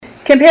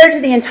Compared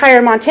to the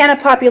entire Montana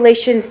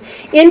population,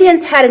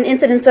 Indians had an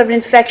incidence of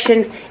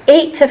infection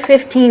 8 to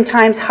 15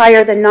 times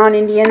higher than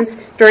non-Indians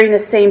during the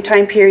same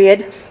time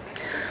period.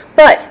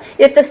 But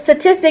if the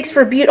statistics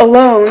for Butte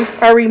alone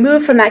are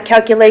removed from that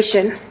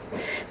calculation,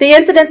 the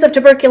incidence of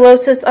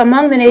tuberculosis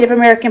among the Native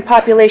American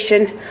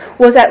population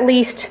was at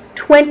least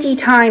 20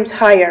 times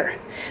higher,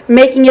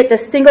 making it the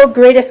single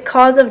greatest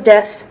cause of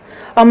death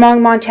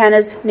among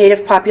Montana's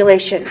Native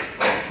population.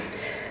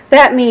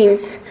 That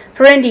means,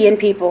 for Indian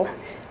people,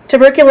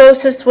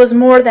 tuberculosis was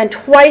more than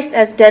twice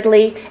as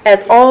deadly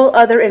as all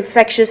other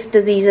infectious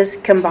diseases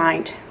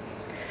combined.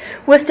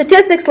 With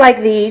statistics like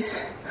these,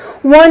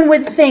 one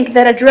would think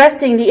that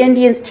addressing the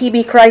Indians'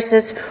 TB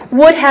crisis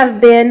would have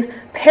been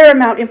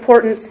paramount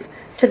importance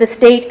to the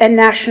state and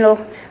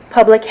national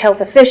public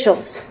health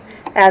officials,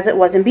 as it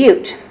was in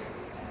Butte.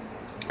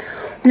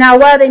 Now,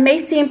 while they may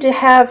seem to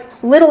have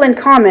little in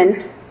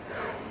common,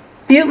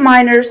 Butte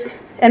miners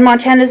and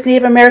Montana's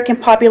Native American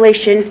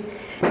population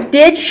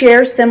did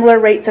share similar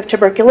rates of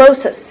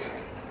tuberculosis.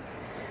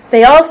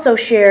 They also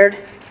shared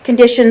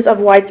conditions of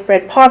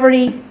widespread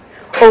poverty,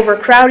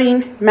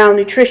 overcrowding,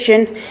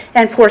 malnutrition,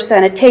 and poor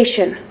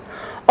sanitation,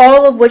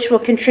 all of which will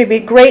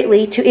contribute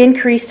greatly to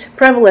increased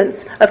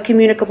prevalence of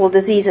communicable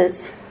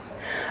diseases.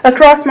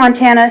 Across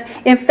Montana,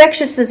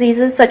 infectious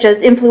diseases such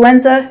as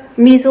influenza,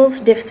 measles,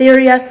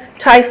 diphtheria,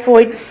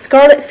 typhoid,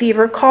 scarlet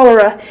fever,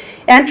 cholera,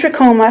 and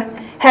trachoma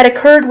had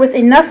occurred with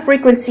enough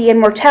frequency and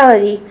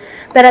mortality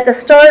that at the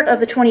start of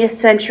the 20th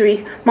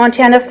century,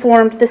 Montana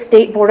formed the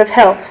State Board of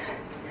Health.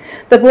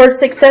 The board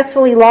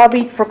successfully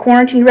lobbied for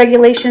quarantine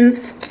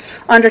regulations,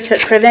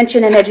 undertook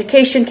prevention and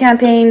education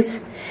campaigns,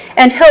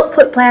 and helped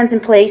put plans in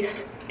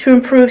place to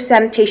improve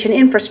sanitation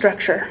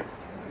infrastructure.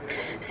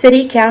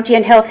 City, county,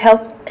 and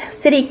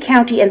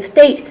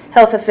state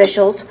health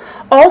officials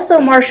also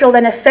marshaled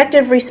an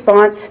effective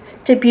response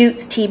to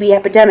Butte's TB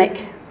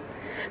epidemic.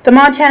 The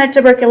Montana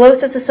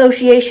Tuberculosis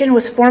Association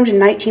was formed in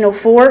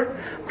 1904,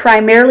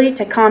 primarily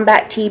to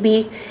combat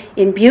TB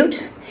in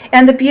Butte,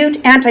 and the Butte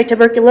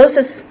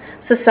Anti-Tuberculosis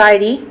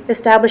Society,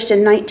 established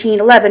in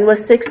 1911,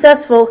 was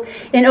successful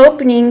in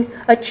opening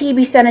a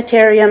TB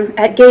sanitarium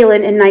at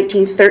Galen in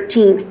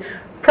 1913,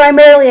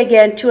 primarily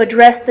again to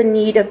address the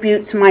need of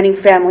Butte's mining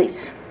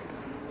families.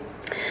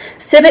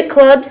 Civic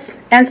clubs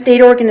and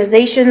state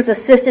organizations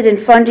assisted in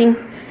funding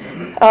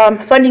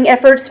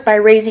efforts by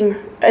raising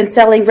and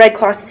selling Red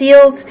Cross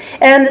seals,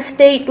 and the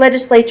state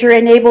legislature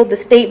enabled the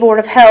State Board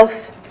of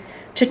Health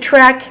to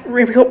track,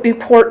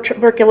 report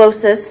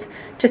tuberculosis,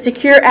 to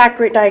secure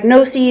accurate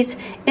diagnoses,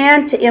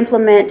 and to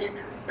implement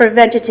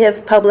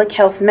preventative public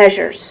health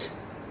measures.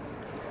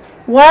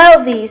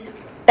 While these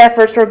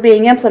efforts were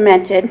being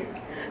implemented,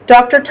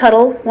 Dr.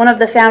 Tuttle, one of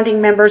the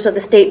founding members of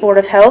the State Board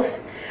of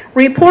Health,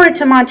 reported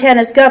to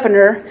Montana's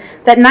governor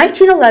that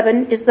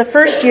 1911 is the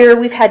first year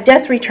we've had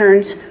death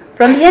returns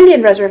from the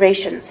Indian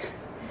reservations.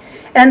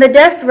 And the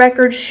death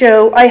records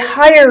show a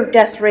higher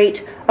death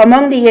rate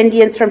among the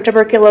Indians from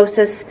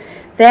tuberculosis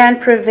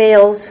than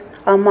prevails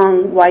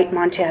among white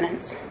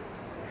Montanans.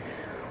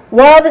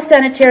 While the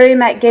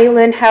sanitarium at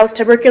Galen housed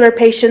tubercular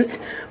patients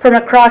from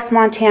across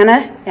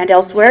Montana and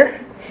elsewhere,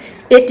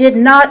 it did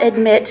not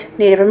admit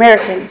Native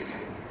Americans.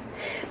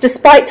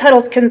 Despite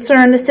Tuttle's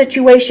concern, the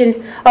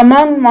situation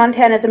among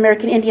Montana's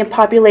American Indian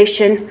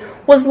population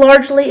was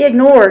largely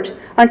ignored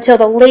until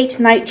the late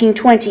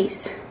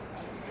 1920s.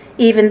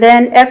 Even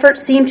then,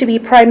 efforts seemed to be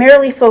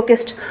primarily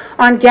focused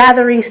on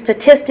gathering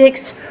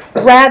statistics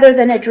rather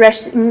than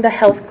addressing the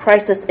health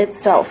crisis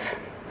itself.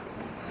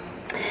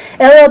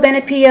 L.L.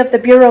 Benepe of the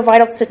Bureau of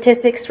Vital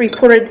Statistics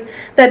reported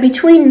that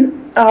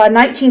between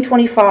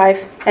 1925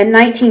 and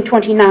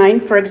 1929,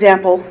 for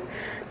example,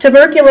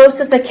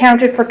 tuberculosis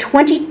accounted for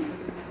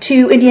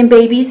 22 Indian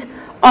babies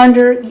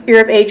under the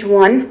year of age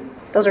 1.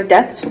 Those are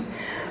deaths.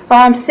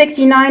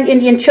 69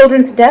 Indian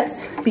children's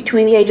deaths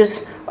between the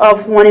ages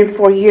of 1 and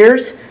 4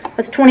 years.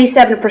 That's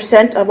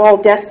 27% of all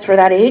deaths for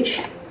that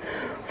age.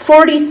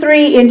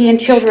 43 Indian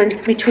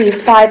children between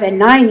 5 and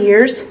 9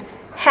 years,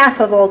 half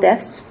of all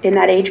deaths in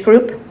that age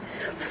group.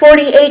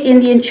 48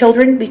 Indian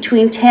children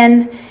between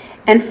 10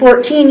 and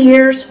 14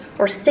 years,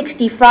 or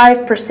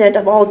 65%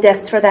 of all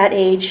deaths for that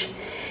age.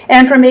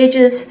 And from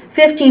ages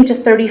 15 to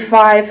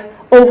 35,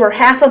 over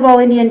half of all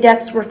Indian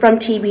deaths were from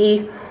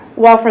TB,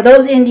 while for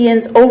those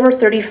Indians over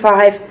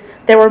 35,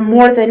 there were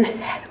more than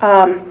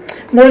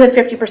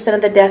 50%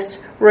 of the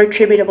deaths were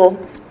attributable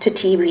to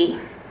TB.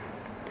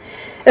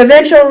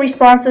 Eventual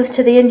responses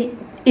to the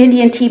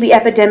Indian TB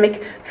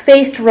epidemic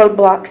faced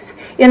roadblocks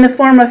in the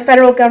form of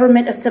federal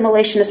government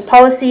assimilationist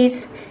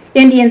policies,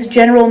 Indians'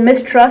 general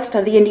mistrust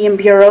of the Indian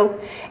Bureau,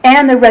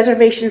 and the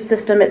reservation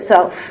system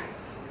itself.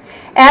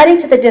 Adding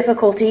to the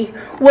difficulty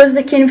was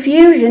the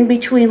confusion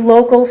between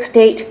local,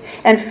 state,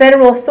 and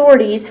federal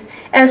authorities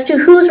as to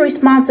whose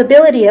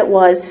responsibility it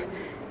was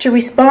to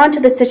respond to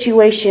the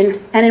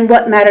situation and in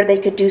what manner they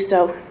could do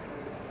so.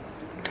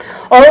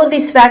 All of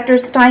these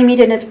factors stymied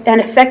an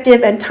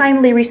effective and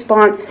timely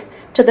response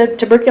to the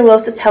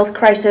tuberculosis health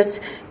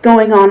crisis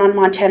going on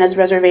Montana's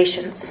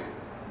reservations.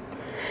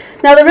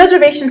 Now, the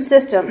reservation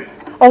system,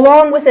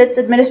 along with its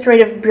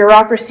administrative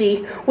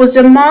bureaucracy, was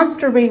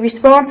demonstrably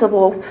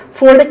responsible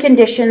for the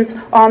conditions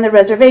on the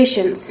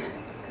reservations.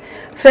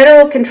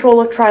 Federal control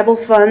of tribal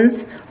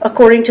funds,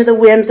 according to the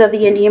whims of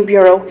the Indian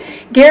Bureau,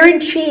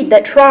 guaranteed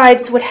that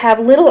tribes would have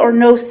little or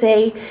no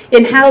say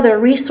in how their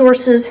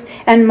resources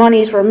and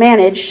monies were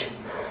managed,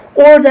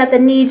 or that the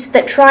needs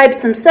that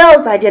tribes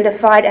themselves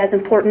identified as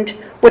important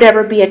would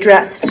ever be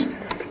addressed.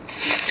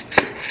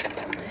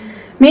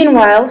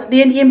 Meanwhile,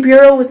 the Indian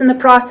Bureau was in the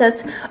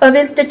process of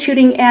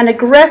instituting an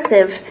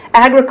aggressive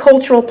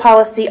agricultural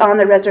policy on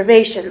the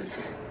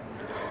reservations.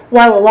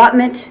 While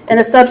allotment and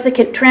the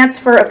subsequent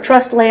transfer of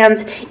trust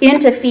lands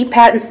into fee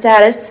patent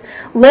status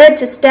led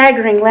to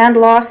staggering land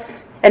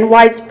loss and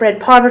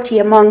widespread poverty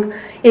among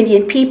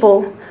Indian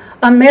people,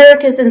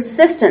 America's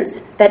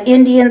insistence that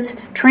Indians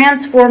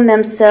transform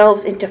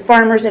themselves into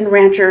farmers and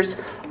ranchers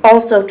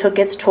also took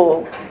its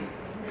toll.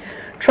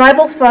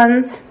 Tribal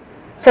funds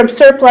from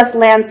surplus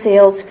land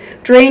sales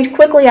drained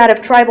quickly out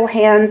of tribal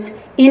hands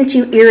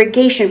into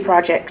irrigation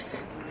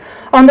projects.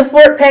 On the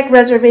Fort Peck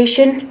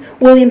Reservation,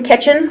 William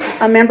Ketchum,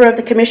 a member of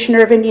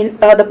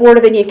the Board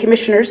of Indian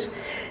Commissioners,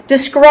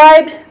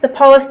 described the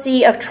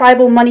policy of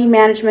tribal money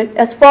management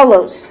as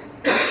follows.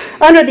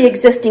 Under the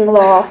existing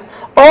law,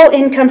 all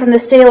income from the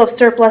sale of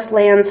surplus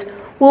lands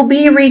will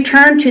be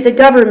returned to the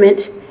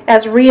government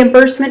as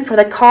reimbursement for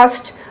the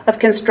cost of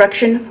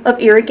construction of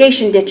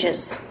irrigation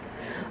ditches.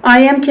 I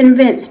am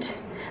convinced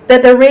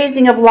that the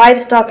raising of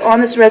livestock on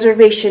this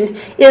reservation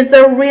is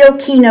the real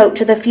keynote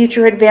to the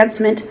future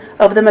advancement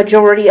of the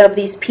majority of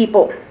these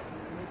people.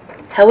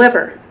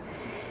 However,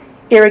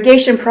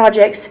 irrigation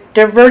projects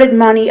diverted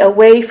money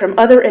away from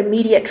other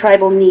immediate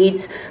tribal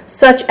needs,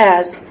 such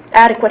as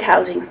adequate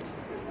housing,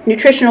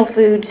 nutritional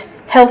foods,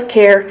 health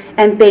care,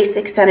 and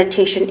basic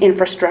sanitation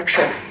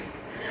infrastructure.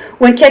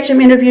 When Ketchum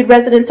interviewed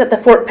residents at the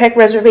Fort Peck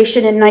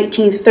Reservation in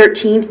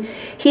 1913,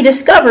 he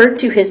discovered,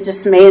 to his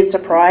dismay and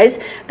surprise,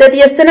 that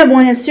the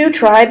Assiniboine and Sioux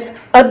tribes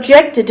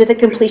objected to the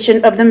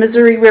completion of the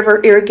Missouri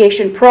River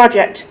irrigation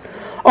project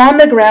on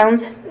the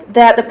grounds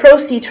that the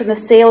proceeds from the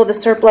sale of the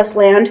surplus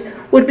land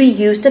would be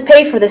used to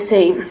pay for the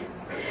same.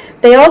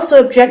 They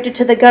also objected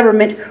to the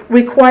government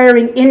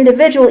requiring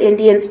individual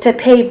Indians to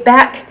pay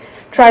back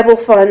tribal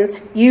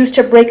funds used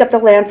to break up the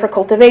land for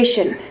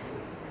cultivation.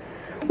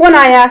 When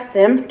I asked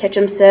them,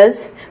 Ketchum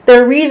says,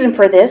 their reason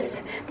for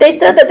this, they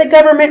said that the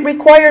government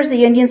requires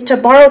the Indians to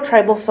borrow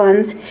tribal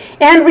funds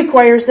and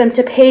requires them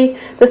to pay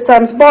the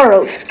sums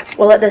borrowed,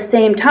 while at the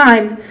same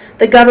time,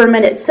 the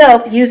government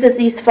itself uses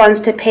these funds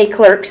to pay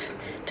clerks,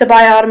 to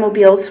buy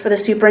automobiles for the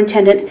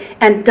superintendent,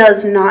 and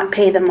does not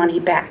pay the money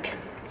back.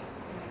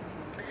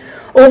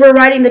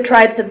 Overriding the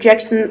tribe's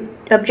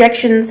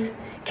objections,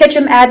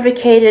 Ketchum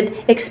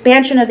advocated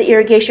expansion of the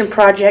irrigation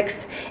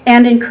projects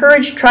and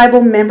encouraged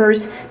tribal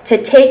members to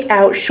take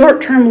out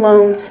short-term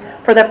loans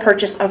for the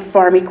purchase of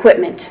farm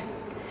equipment.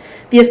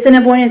 The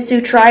Assiniboine and Sioux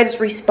tribes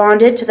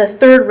responded to the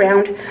third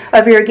round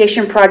of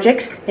irrigation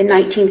projects in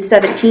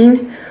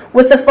 1917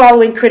 with the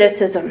following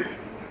criticism.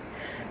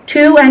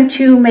 2 and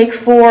 2 make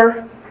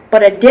 4,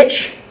 but a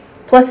ditch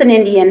plus an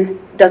Indian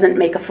doesn't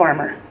make a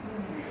farmer.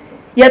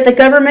 Yet the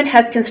government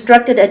has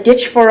constructed a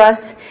ditch for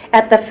us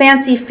at the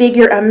fancy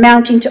figure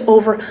amounting to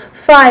over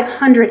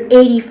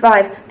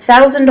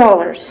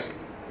 $585,000.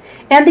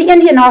 And the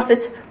Indian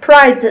Office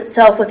prides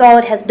itself with all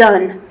it has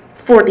done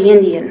for the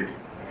Indian.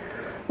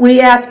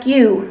 We ask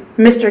you,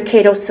 Mr.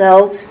 Cato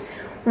Sells,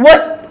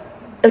 what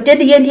did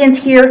the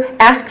Indians here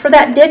ask for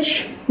that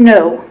ditch?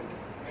 No.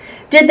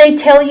 Did they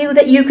tell you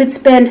that you could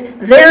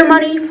spend their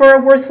money for a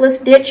worthless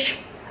ditch?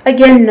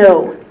 Again,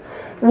 no.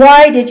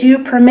 Why did you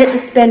permit the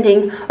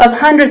spending of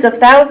hundreds of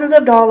thousands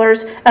of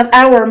dollars of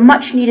our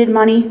much-needed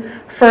money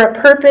for a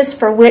purpose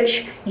for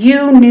which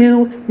you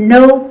knew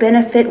no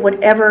benefit would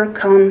ever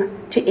come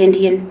to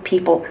Indian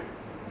people?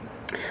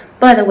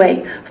 By the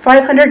way,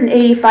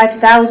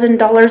 $585,000 in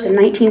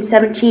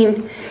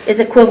 1917 is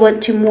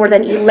equivalent to more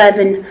than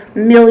 $11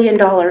 million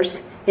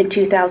in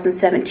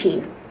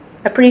 2017,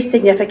 a pretty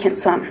significant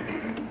sum.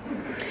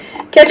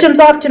 Ketchum's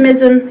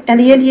optimism and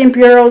the Indian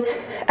Bureau's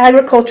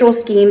agricultural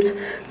schemes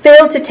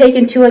failed to take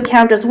into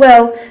account as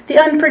well the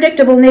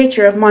unpredictable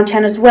nature of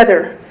Montana's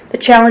weather, the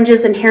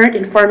challenges inherent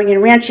in farming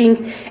and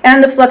ranching,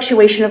 and the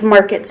fluctuation of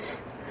markets.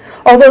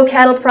 Although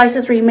cattle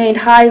prices remained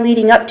high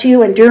leading up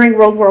to and during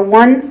World War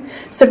I,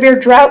 severe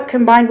drought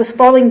combined with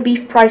falling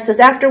beef prices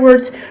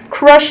afterwards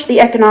crushed the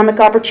economic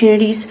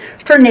opportunities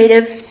for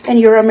Native and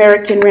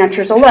Euro-American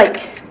ranchers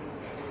alike.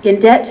 In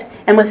debt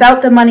and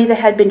without the money that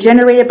had been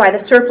generated by the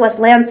surplus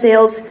land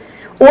sales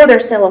or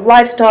their sale of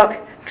livestock,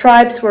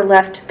 tribes were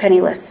left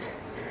penniless.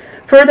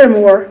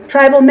 Furthermore,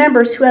 tribal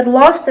members who had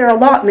lost their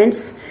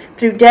allotments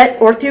through debt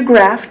or through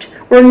graft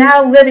were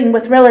now living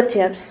with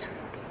relatives.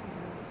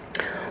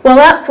 While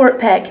at Fort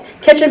Peck,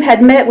 Ketchum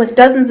had met with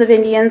dozens of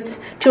Indians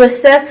to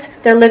assess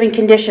their living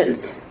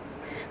conditions.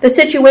 The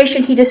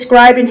situation he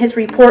described in his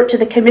report to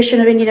the Commission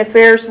of Indian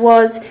Affairs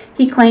was,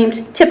 he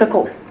claimed,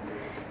 typical.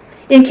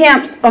 In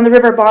camps on the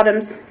river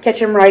bottoms,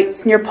 Ketchum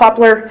writes, near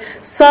Poplar,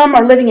 some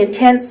are living in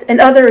tents and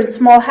other in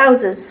small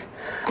houses.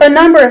 A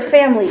number of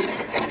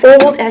families,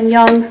 old and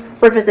young,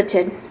 were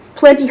visited.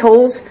 Plenty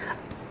Holes,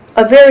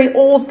 a very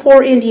old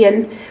poor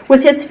Indian,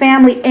 with his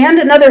family and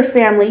another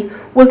family,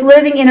 was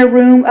living in a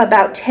room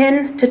about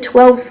 10 to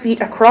 12 feet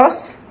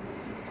across.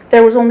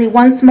 There was only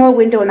one small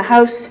window in the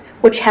house,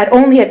 which had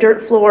only a dirt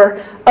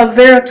floor, a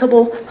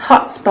veritable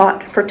hot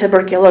spot for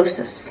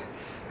tuberculosis.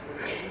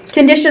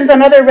 Conditions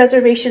on other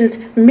reservations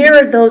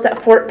mirrored those at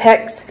Fort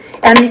Peck's,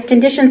 and these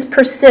conditions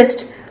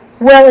persist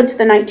well into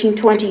the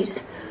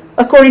 1920s.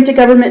 According to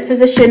government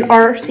physician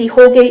R.C.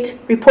 Holgate,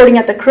 reporting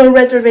at the Crow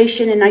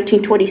Reservation in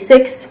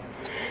 1926,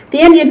 the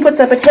Indian puts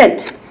up a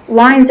tent,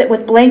 lines it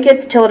with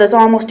blankets till it is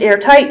almost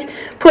airtight,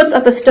 puts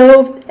up a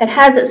stove, and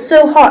has it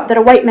so hot that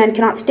a white man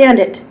cannot stand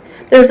it.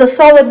 There is a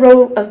solid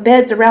row of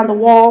beds around the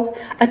wall.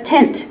 A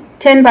tent,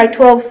 10 by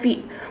 12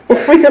 feet, will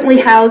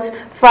frequently house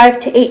 5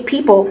 to 8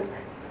 people.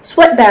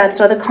 Sweat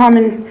baths are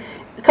the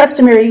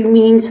customary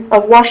means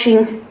of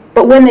washing,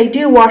 but when they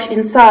do wash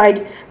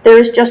inside, there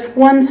is just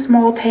one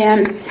small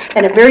pan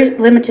and a very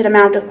limited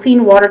amount of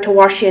clean water to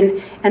wash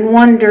in and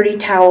one dirty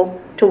towel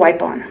to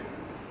wipe on.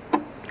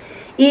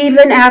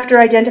 Even after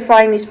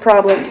identifying these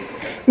problems,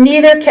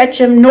 neither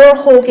Ketchum nor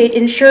Holgate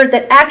ensured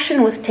that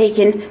action was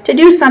taken to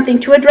do something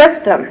to address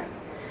them.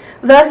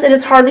 Thus, it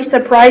is hardly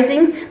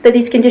surprising that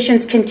these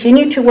conditions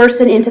continued to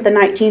worsen into the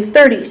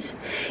 1930s.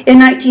 In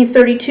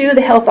 1932, the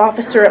health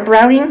officer at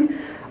Browning,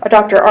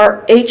 Dr.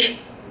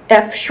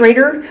 R.H.F.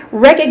 Schrader,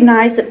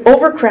 recognized that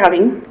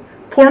overcrowding,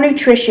 poor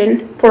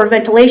nutrition, poor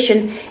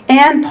ventilation,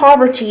 and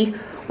poverty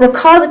were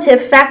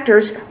causative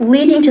factors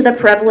leading to the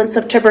prevalence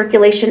of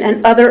tuberculation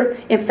and other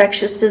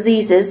infectious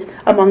diseases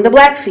among the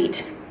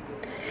Blackfeet.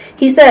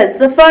 He says,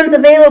 the funds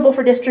available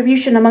for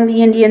distribution among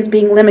the Indians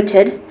being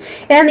limited,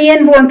 and the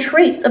inborn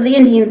traits of the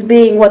Indians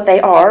being what they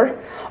are,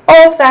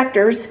 all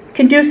factors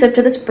conducive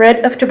to the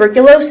spread of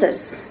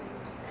tuberculosis.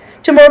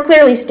 To more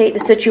clearly state the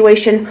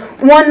situation,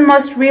 one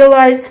must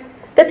realize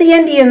that the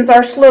Indians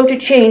are slow to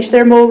change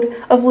their mode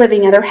of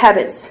living and their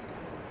habits.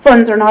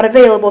 Funds are not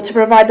available to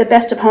provide the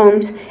best of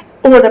homes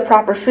or the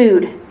proper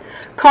food.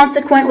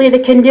 Consequently, the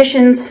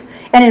conditions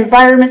and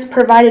environments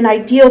provide an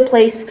ideal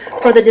place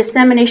for the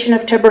dissemination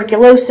of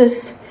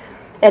tuberculosis,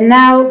 and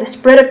now the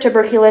spread of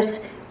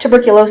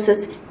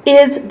tuberculosis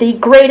is the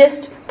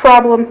greatest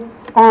problem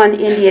on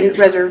Indian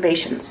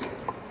reservations.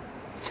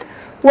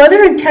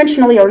 Whether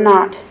intentionally or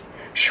not,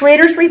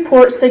 Schrader's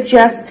report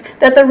suggests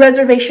that the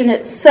reservation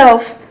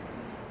itself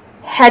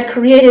had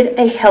created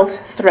a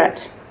health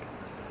threat.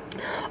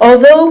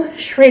 Although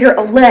Schrader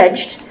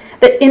alleged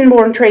that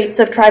inborn traits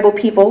of tribal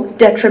people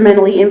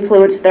detrimentally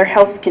influenced their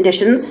health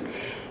conditions,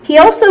 he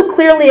also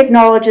clearly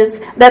acknowledges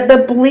that the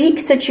bleak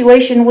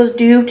situation was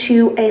due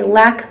to a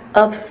lack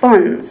of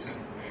funds,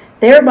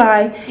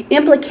 thereby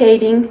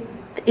implicating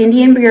the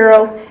Indian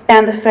Bureau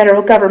and the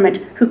federal government,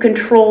 who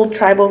controlled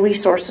tribal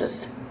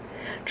resources.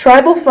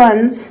 Tribal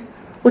funds,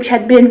 which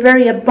had been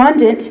very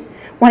abundant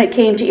when it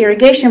came to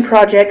irrigation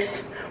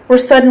projects, were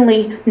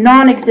suddenly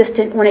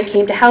non-existent when it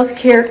came to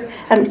healthcare,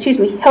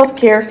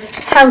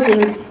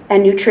 housing,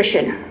 and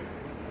nutrition.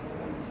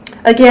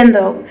 Again,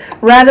 though,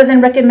 rather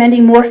than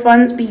recommending more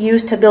funds be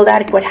used to build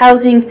adequate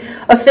housing,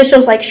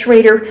 officials like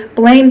Schrader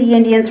blamed the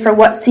Indians for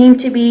what seemed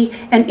to be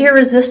an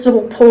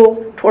irresistible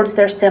pull towards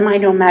their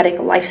semi-nomadic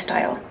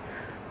lifestyle,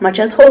 much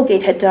as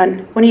Holgate had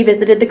done when he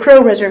visited the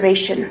Crow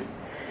Reservation.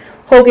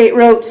 Holgate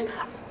wrote,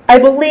 I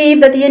believe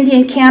that the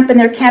Indian camp and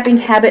their camping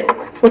habit,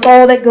 with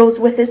all that goes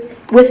with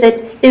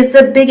it, is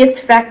the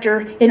biggest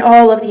factor in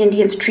all of the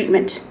Indians'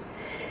 treatment.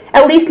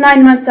 At least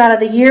 9 months out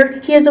of the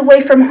year, he is away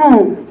from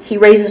home. He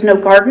raises no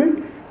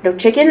garden, no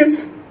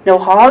chickens, no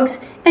hogs,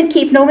 and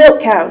keep no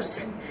milk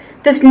cows.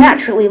 This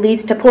naturally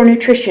leads to poor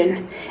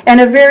nutrition and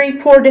a very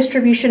poor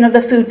distribution of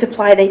the food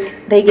supply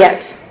they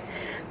get.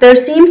 There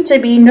seems to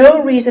be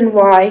no reason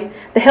why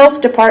the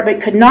health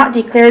department could not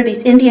declare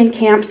these Indian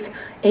camps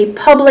a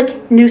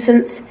public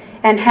nuisance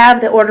and have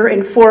the order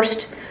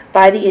enforced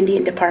by the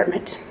Indian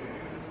Department.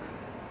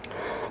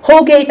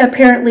 Holgate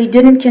apparently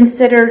didn't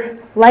consider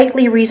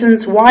likely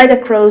reasons why the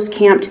Crows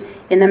camped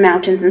in the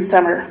mountains in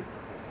summer.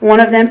 One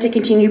of them to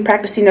continue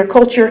practicing their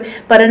culture,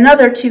 but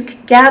another to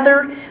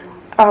gather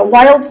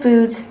wild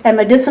foods and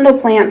medicinal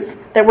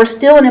plants that were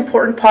still an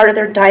important part of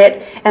their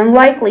diet and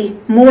likely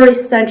more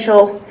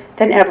essential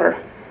than ever.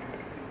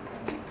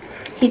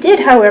 He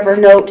did, however,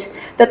 note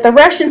that the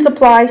ration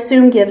supply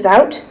soon gives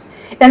out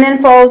and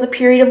then follows a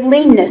period of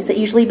leanness that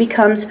usually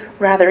becomes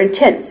rather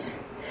intense.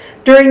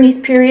 During these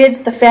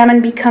periods, the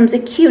famine becomes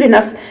acute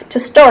enough to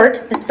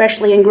start,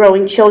 especially in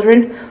growing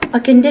children, a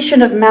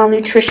condition of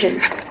malnutrition.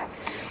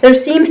 There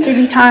seems to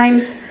be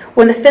times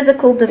when the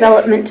physical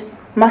development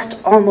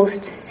must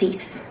almost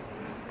cease.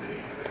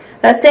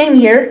 That same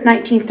year,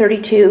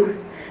 1932,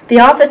 the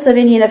Office of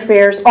Indian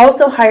Affairs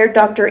also hired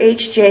Dr.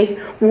 H.J.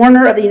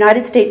 Warner of the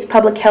United States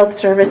Public Health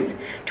Service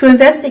to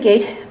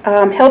investigate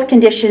health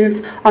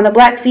conditions on the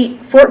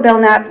Blackfeet, Fort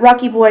Belknap,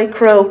 Rocky Boy,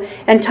 Crow,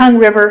 and Tongue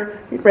River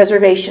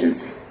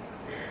reservations.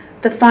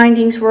 the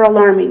findings were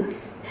alarming.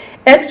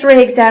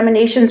 X-ray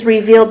examinations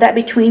revealed that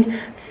between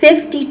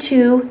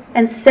 52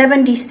 and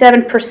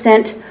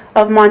 77%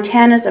 of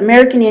Montana's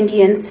American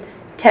Indians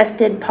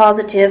tested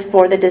positive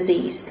for the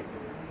disease.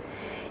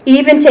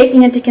 Even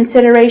taking into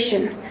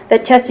consideration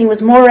that testing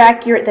was more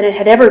accurate than it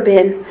had ever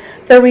been,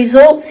 the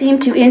results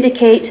seemed to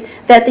indicate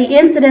that the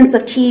incidence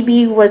of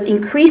TB was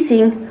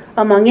increasing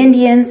among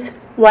Indians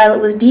while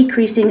it was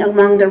decreasing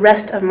among the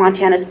rest of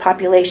Montana's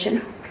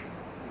population.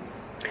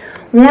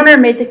 Warner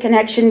made the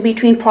connection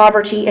between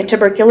poverty and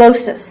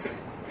tuberculosis.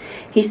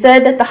 He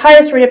said that the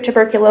highest rate of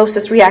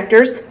tuberculosis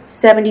reactors,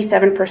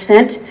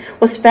 77%,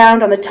 was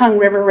found on the Tongue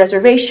River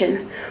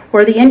Reservation,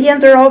 where the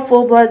Indians are all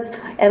full-bloods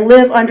and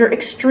live under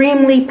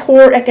extremely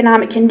poor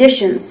economic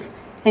conditions,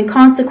 and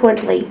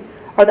consequently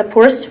are the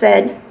poorest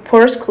fed,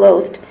 poorest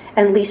clothed,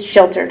 and least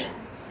sheltered.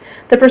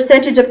 The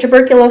percentage of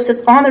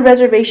tuberculosis on the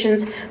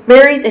reservations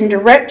varies in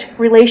direct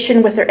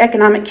relation with their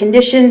economic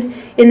condition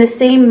in the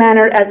same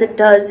manner as it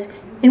does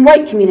in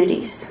white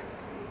communities.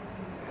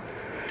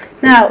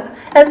 Now,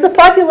 as the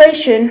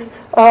population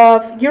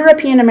of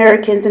European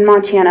Americans in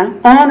Montana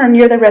on or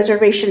near the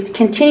reservations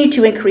continued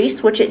to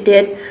increase, which it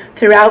did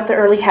throughout the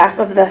early half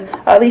of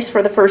at least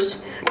for the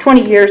first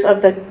 20 years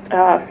of the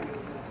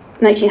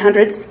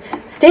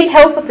 1900s, state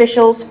health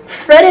officials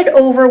fretted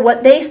over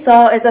what they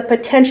saw as a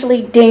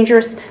potentially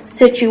dangerous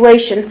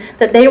situation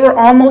that they were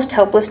almost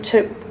helpless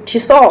to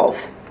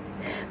solve.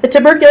 The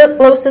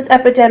tuberculosis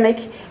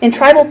epidemic in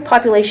tribal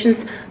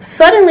populations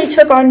suddenly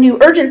took on new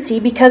urgency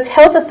because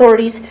health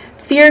authorities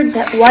feared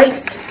that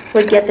whites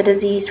would get the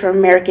disease from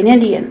American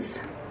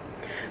Indians.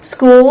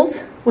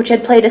 Schools, which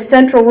had played a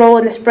central role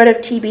in the spread of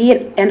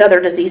TB and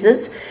other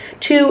diseases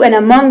to and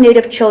among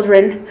Native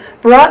children,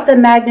 brought the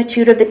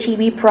magnitude of the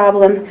TB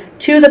problem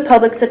to the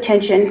public's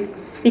attention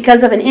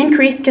because of an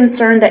increased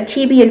concern that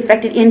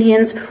TB-infected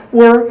Indians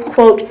were,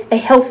 quote, a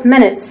health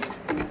menace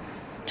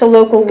to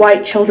local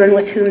white children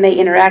with whom they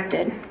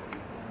interacted.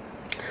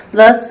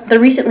 Thus, the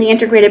recently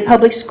integrated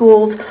public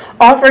schools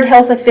offered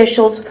health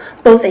officials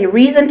both a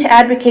reason to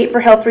advocate for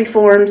health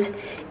reforms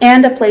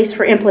and a place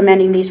for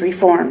implementing these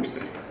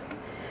reforms.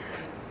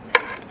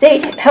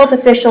 State health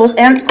officials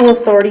and school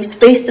authorities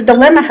faced a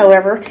dilemma,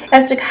 however,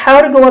 as to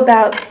how to go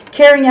about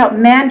carrying out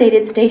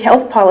mandated state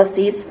health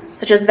policies,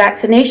 such as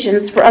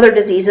vaccinations for other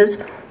diseases,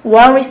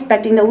 while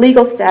respecting the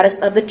legal status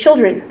of the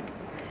children.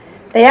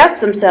 They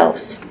asked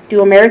themselves,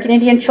 do American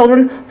Indian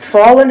children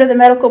fall under the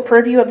medical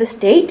purview of the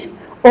state,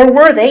 or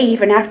were they,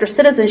 even after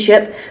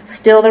citizenship,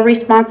 still the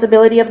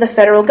responsibility of the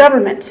federal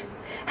government?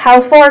 How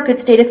far could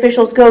state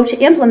officials go to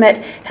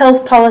implement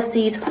health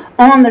policies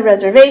on the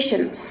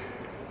reservations?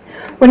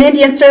 When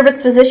Indian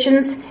Service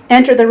physicians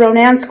entered the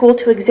Ronan School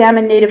to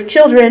examine Native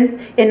children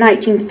in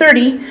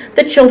 1930,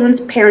 the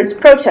children's parents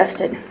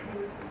protested.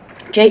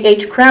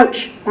 J.H.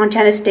 Crouch,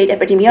 Montana State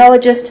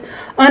epidemiologist,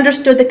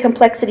 understood the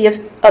complexity of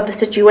the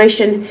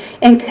situation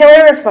and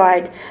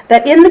clarified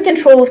that in the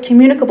control of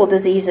communicable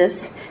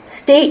diseases,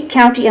 state,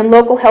 county, and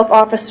local health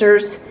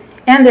officers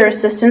and their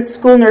assistants,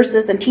 school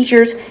nurses, and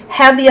teachers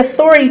have the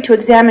authority to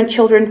examine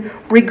children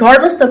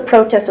regardless of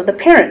protests of the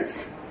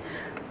parents.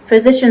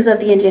 Physicians of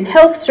the Indian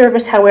Health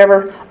Service,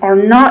 however, are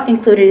not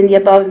included in the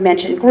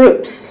above-mentioned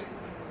groups.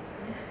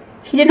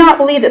 He did not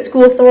believe that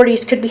school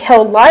authorities could be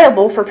held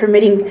liable for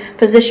permitting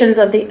physicians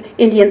of the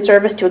Indian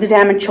Service to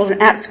examine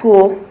children at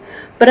school,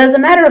 but as a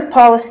matter of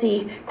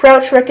policy,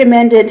 Crouch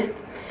recommended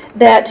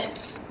that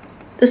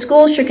the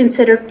schools should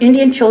consider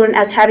Indian children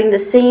as having the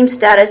same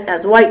status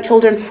as white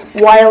children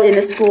while in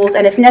the schools,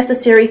 and if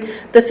necessary,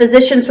 the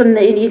physicians from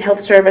the Indian Health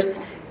Service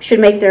should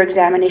make their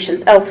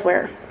examinations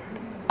elsewhere.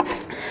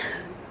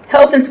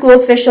 Health and school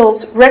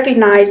officials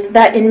recognized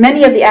that in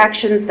many of the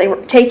actions they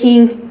were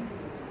taking,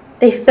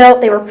 they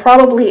felt they were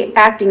probably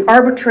acting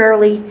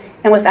arbitrarily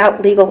and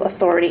without legal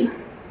authority.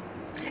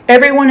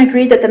 Everyone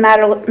agreed that the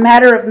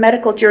matter of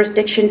medical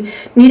jurisdiction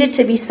needed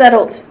to be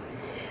settled.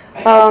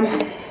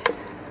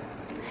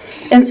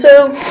 And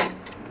so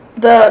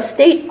the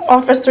state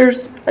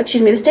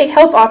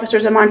health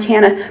officers of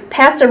Montana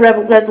passed a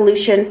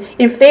resolution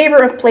in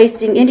favor of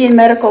placing Indian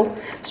Medical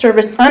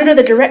Service under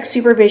the direct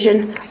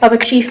supervision of a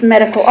chief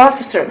medical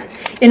officer.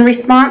 In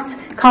response,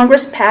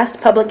 Congress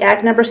passed Public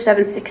Act No.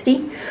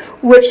 760,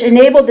 which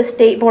enabled the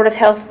State Board of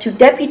Health to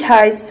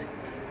deputize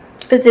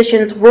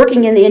physicians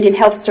working in the Indian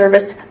Health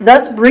Service,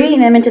 thus bringing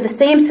them into the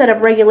same set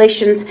of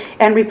regulations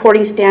and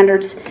reporting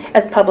standards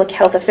as public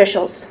health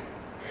officials.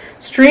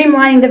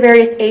 Streamlining the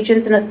various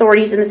agents and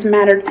authorities in this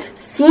matter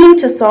seemed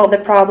to solve the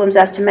problems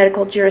as to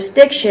medical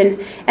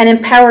jurisdiction and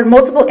empowered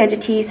multiple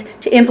entities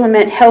to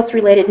implement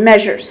health-related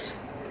measures.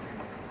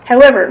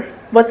 However,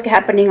 what's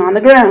happening on the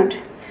ground?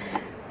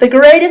 The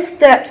greatest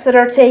steps that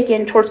are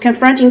taken towards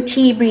confronting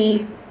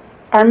TB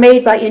are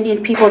made by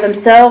Indian people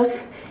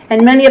themselves,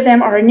 and many of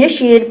them are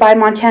initiated by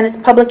Montana's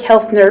public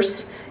health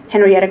nurse,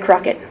 Henrietta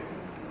Crockett.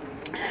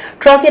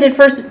 Crockett had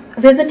first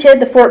visited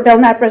the Fort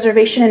Belknap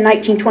Reservation in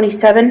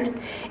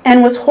 1927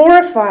 and was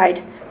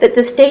horrified that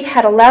the state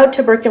had allowed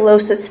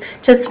tuberculosis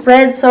to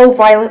spread so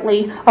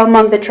violently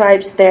among the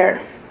tribes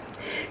there.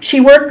 She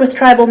worked with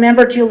tribal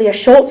member Julia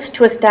Schultz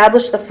to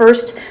establish the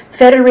first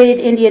Federated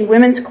Indian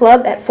Women's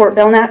Club at Fort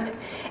Belknap,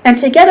 and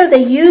together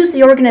they used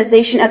the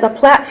organization as a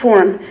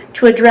platform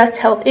to address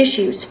health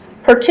issues,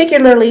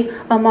 particularly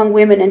among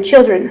women and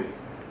children.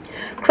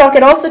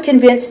 Crockett also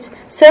convinced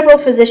several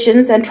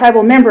physicians and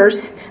tribal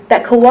members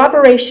that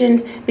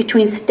cooperation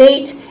between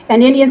state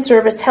and Indian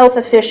Service health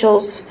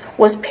officials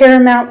was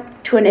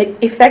paramount to an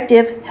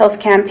effective health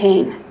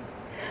campaign.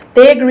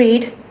 They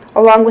agreed,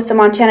 along with the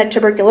Montana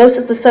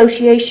Tuberculosis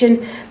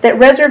Association, that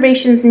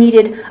reservations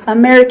needed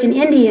American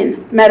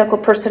Indian medical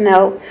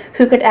personnel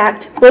who could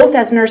act both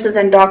as nurses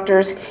and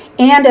doctors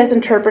and as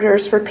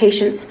interpreters for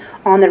patients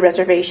on the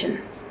reservation.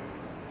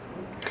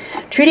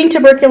 Treating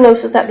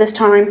tuberculosis at this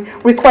time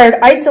required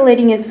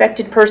isolating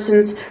infected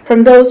persons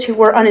from those who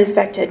were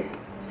uninfected.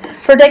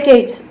 For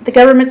decades, the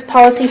government's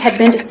policy had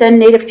been to send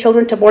Native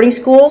children to boarding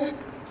schools,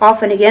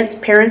 often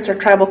against parents' or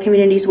tribal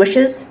communities'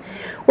 wishes,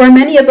 where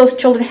many of those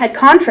children had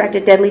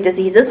contracted deadly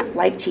diseases,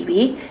 like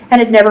TB, and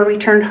had never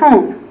returned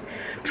home.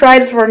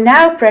 Tribes were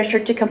now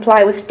pressured to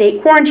comply with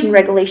state quarantine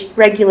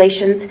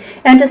regulations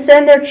and to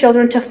send their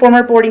children to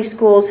former boarding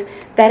schools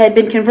that had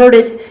been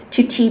converted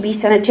to TB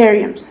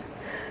sanitariums.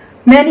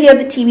 Many of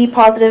the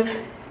TB-positive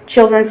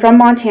children from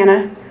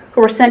Montana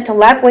who were sent to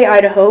Lapwai,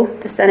 Idaho,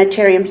 the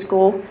sanitarium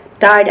school,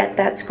 died at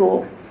that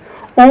school,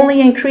 only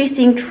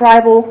increasing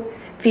tribal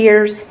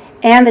fears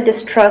and the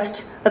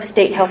distrust of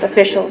state health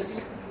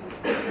officials.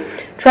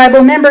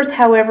 Tribal members,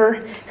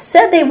 however,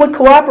 said they would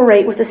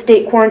cooperate with the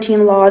state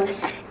quarantine laws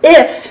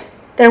if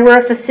there were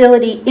a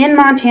facility in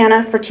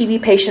Montana for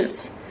TB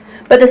patients,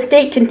 but the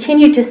state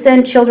continued to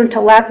send children to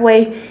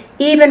Lapwai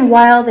even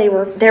while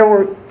there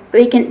were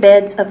vacant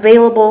beds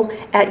available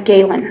at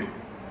Galen.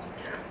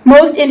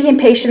 Most Indian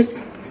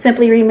patients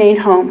simply remained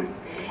home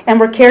and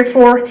were cared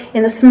for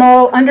in the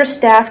small,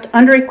 understaffed,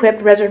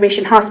 under-equipped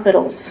reservation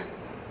hospitals.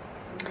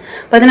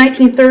 By the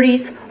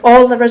 1930s,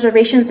 all of the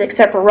reservations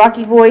except for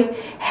Rocky Boy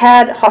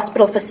had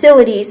hospital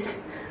facilities,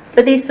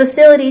 but these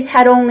facilities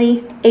had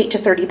only 8 to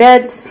 30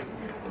 beds,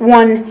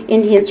 one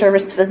Indian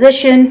Service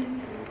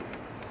physician,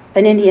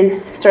 an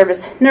Indian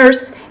Service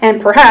nurse, and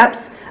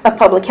perhaps a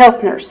public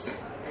health nurse.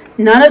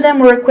 None of them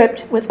were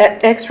equipped with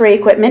X-ray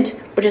equipment,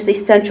 which is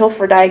essential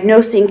for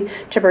diagnosing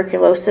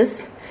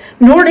tuberculosis,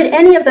 nor did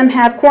any of them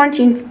have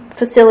quarantine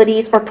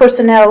facilities or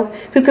personnel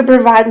who could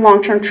provide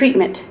long-term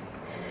treatment.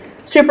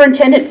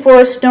 Superintendent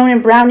Forrest Stone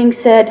in Browning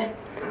said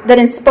that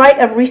in spite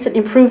of recent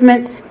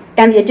improvements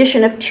and the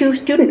addition of 2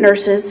 student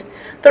nurses,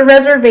 the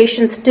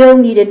reservation still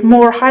needed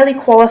more highly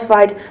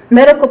qualified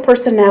medical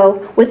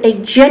personnel with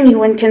a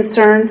genuine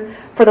concern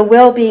for the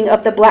well-being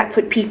of the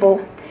Blackfoot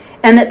people,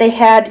 and that they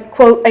had,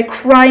 quote, a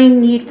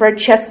crying need for a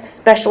chest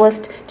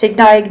specialist to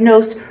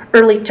diagnose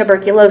early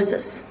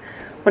tuberculosis.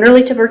 When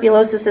early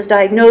tuberculosis is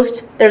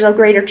diagnosed, there's a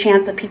greater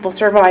chance of people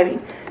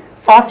surviving.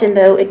 Often,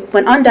 though, it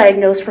went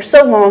undiagnosed for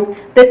so long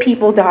that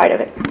people died of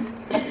it.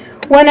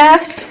 When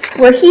asked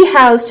where he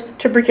housed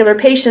tubercular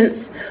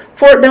patients,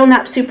 Fort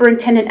Belknap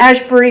Superintendent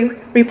Ashbury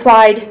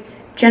replied,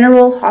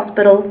 General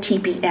Hospital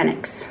TB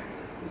Annex,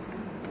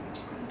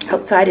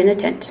 outside in a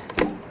tent.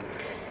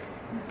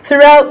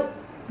 Throughout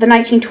the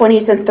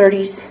 1920s and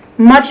 30s,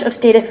 much of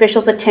state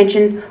officials'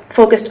 attention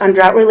focused on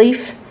drought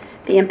relief,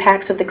 the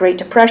impacts of the Great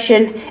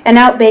Depression, and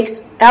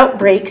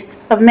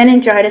outbreaks of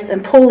meningitis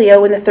and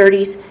polio in the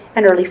 30s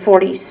and early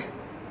 40s.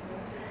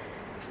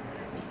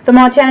 The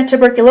Montana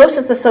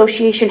Tuberculosis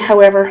Association,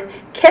 however,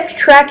 kept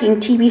tracking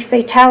TB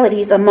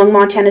fatalities among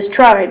Montana's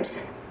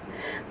tribes.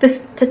 The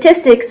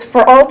statistics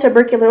for all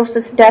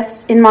tuberculosis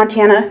deaths in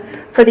Montana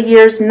for the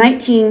years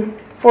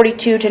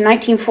 1942 to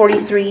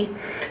 1943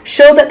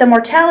 show that the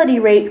mortality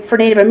rate for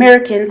Native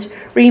Americans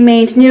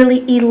remained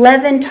nearly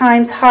 11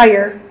 times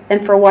higher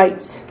than for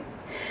whites.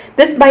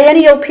 This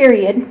biennial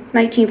period,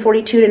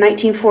 1942 to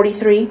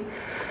 1943,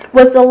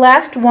 was the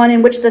last one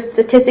in which the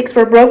statistics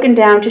were broken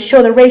down to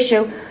show the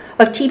ratio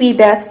of TB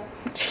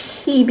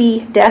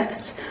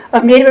deaths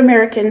of Native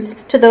Americans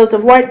to those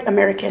of white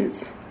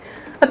Americans.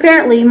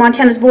 Apparently,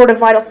 Montana's Board of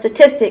Vital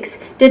Statistics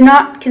did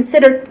not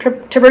consider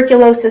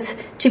tuberculosis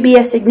to be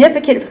a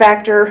significant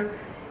factor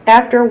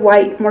after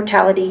white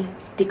mortality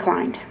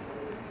declined.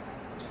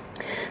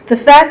 The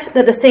fact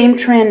that the same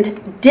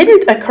trend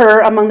didn't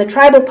occur among the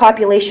tribal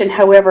population,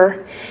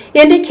 however,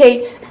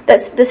 indicates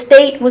that the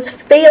state was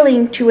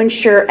failing to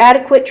ensure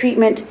adequate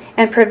treatment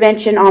and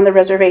prevention on the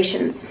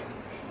reservations.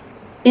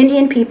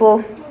 Indian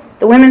people,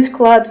 the women's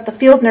clubs, the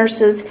field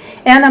nurses,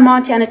 and the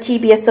Montana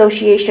TB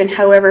Association,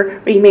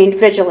 however, remained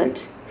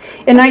vigilant.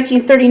 In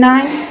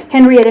 1939,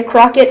 Henrietta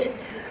Crockett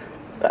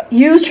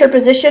used her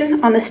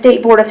position on the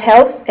State Board of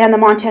Health and the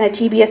Montana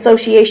TB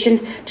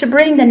Association to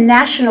bring the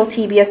National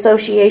TB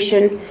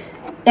Association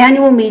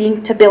annual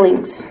meeting to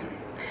Billings.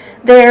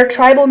 There,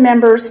 tribal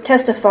members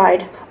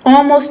testified,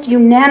 almost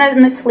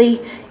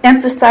unanimously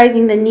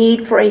emphasizing the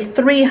need for a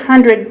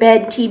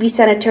 300-bed TB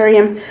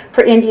sanitarium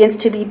for Indians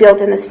to be built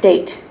in the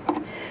state.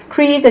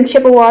 Crees and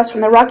Chippewas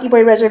from the Rocky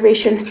Boy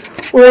Reservation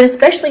were in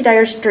especially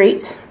dire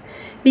straits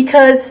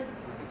because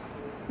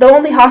the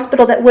only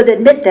hospital that would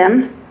admit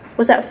them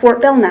was at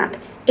Fort Belknap,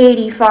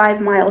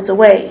 85 miles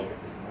away.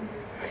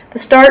 The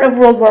start of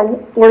World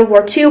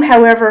War II,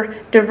 however,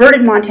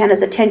 diverted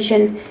Montana's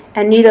attention,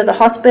 and neither the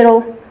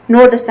hospital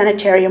nor the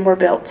sanitarium were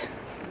built.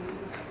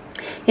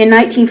 In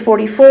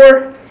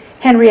 1944,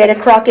 Henrietta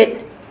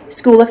Crockett,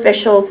 school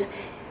officials,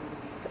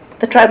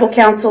 the Tribal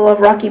Council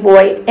of Rocky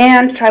Boy,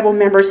 and tribal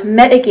members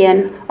met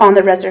again on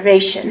the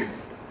reservation.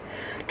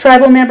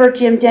 Tribal member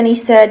Jim Denny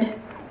said,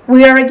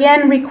 "We are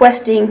again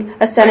requesting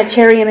a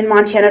sanitarium in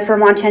Montana for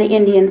Montana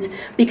Indians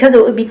because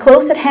it would be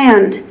close at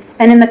hand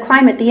and in the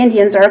climate the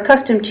Indians are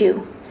accustomed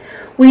to.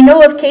 We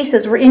know of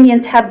cases where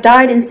Indians have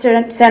died in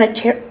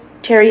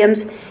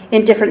sanitariums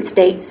in different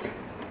states.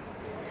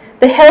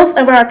 The health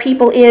of our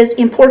people is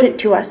important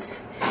to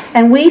us,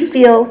 and we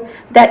feel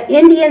that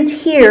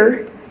Indians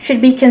here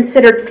should be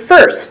considered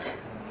first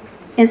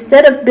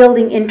instead of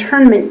building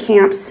internment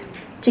camps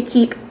to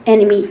keep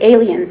enemy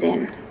aliens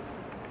in."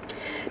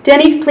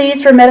 Denny's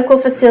pleas for medical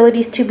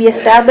facilities to be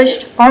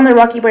established on the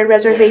Rocky Boy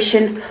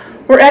Reservation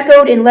were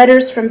echoed in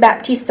letters from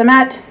Baptiste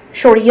Samat,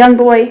 Shorty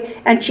Youngboy,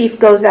 and Chief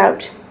Goes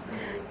Out.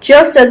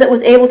 Just as it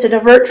was able to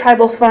divert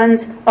tribal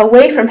funds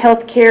away from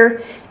health care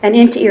and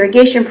into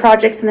irrigation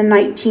projects in the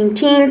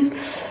 19-teens,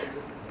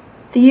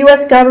 the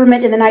U.S.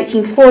 government in the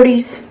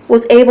 1940s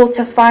was able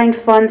to find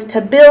funds to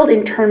build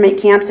internment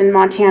camps in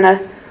Montana,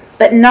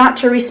 but not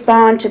to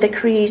respond to the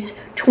Cree's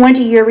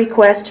 20-year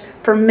request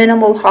for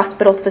minimal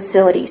hospital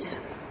facilities.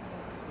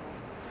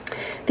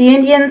 The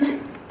Indians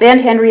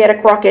and Henrietta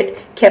Crockett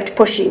kept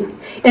pushing.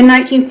 In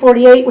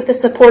 1948, with the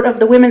support of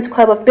the Women's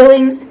Club of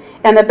Billings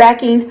and the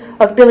backing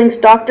of Billings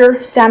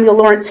doctor Samuel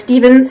Lawrence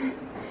Stevens,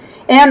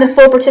 and the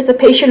full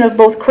participation of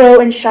both Crow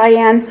and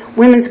Cheyenne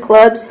women's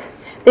clubs,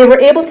 they were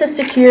able to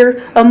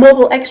secure a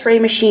mobile x-ray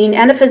machine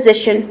and a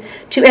physician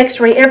to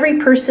x-ray every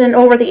person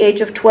over the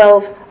age of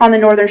 12 on the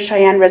Northern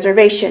Cheyenne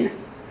Reservation.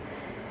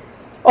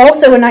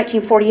 Also in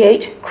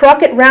 1948,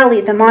 Crockett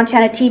rallied the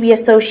Montana TB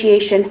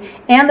Association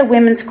and the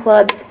women's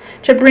clubs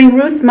to bring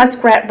Ruth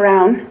Muskrat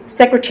Brown,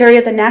 Secretary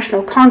of the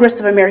National Congress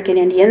of American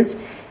Indians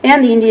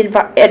and the Indian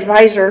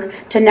Advisor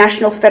to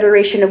National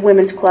Federation of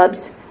Women's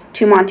Clubs,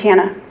 to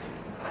Montana.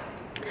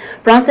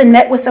 Bronson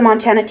met with the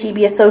Montana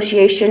TB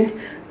Association,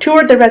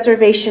 toured the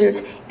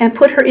reservations, and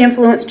put her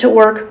influence to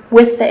work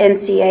with the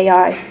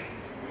NCAI.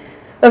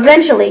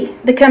 Eventually,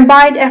 the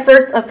combined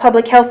efforts of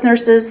public health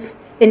nurses,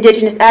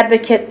 Indigenous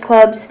advocate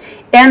clubs,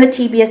 and the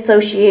TB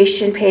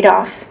Association paid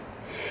off.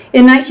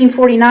 In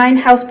 1949,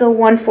 House Bill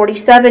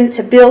 147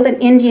 to build an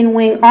Indian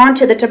wing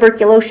onto the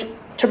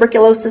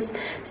tuberculosis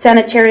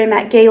sanitarium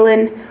at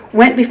Galen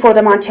went before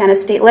the Montana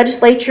State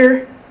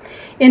Legislature.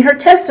 In her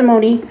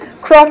testimony,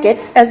 Crockett,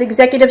 as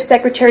Executive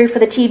Secretary for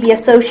the TB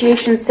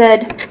Association,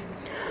 said,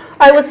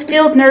 "I was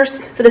field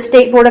nurse for the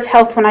State Board of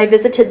Health when I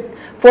visited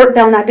Fort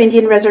Belknap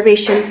Indian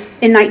Reservation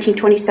in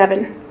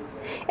 1927,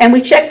 and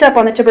we checked up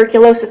on the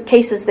tuberculosis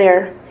cases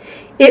there.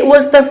 It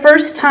was the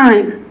first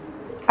time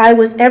I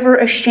was ever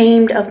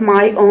ashamed of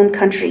my own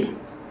country.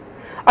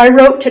 I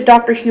wrote to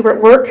Dr.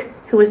 Hubert Work,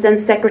 who was then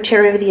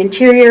Secretary of the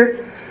Interior,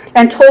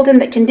 and told him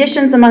that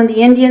conditions among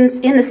the Indians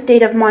in the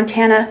state of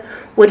Montana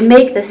would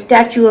make the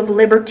Statue of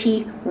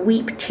Liberty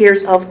weep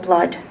tears of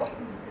blood.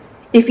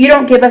 If you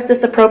don't give us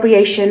this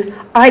appropriation,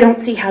 I don't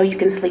see how you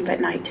can sleep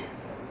at night."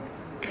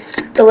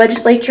 The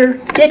legislature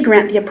did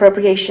grant the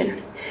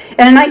appropriation,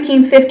 and in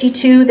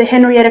 1952, the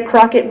Henrietta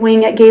Crockett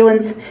wing at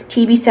Galen's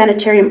TB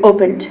Sanitarium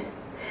opened.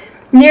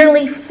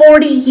 Nearly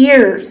 40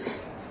 years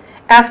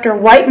after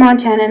white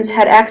Montanans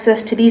had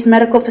access to these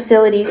medical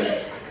facilities,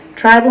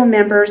 tribal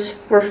members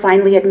were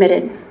finally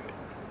admitted.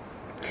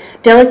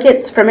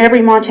 Delegates from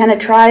every Montana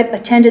tribe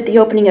attended the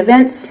opening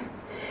events,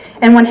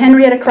 and when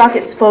Henrietta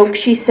Crockett spoke,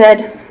 she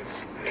said,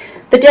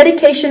 "The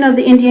dedication of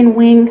the Indian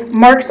wing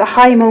marks a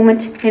high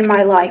moment in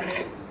my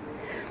life.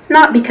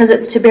 Not because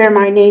it's to bear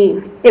my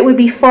name. It would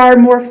be far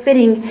more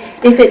fitting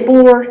if it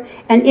bore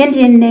an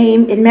Indian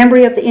name in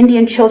memory of the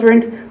Indian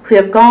children who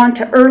have gone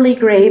to early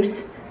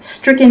graves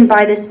stricken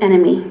by this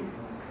enemy.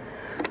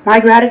 My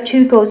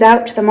gratitude goes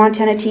out to the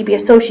Montana TB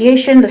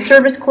Association, the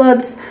service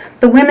clubs,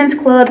 the women's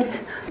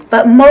clubs,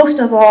 but most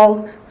of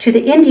all to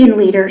the Indian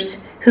leaders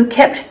who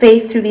kept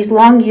faith through these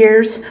long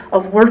years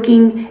of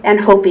working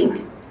and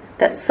hoping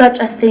that such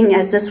a thing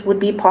as this would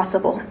be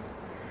possible.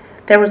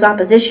 There was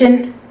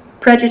opposition,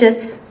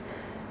 prejudice,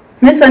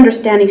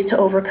 misunderstandings to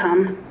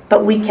overcome,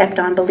 but we kept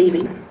on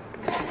believing."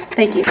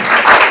 Thank you.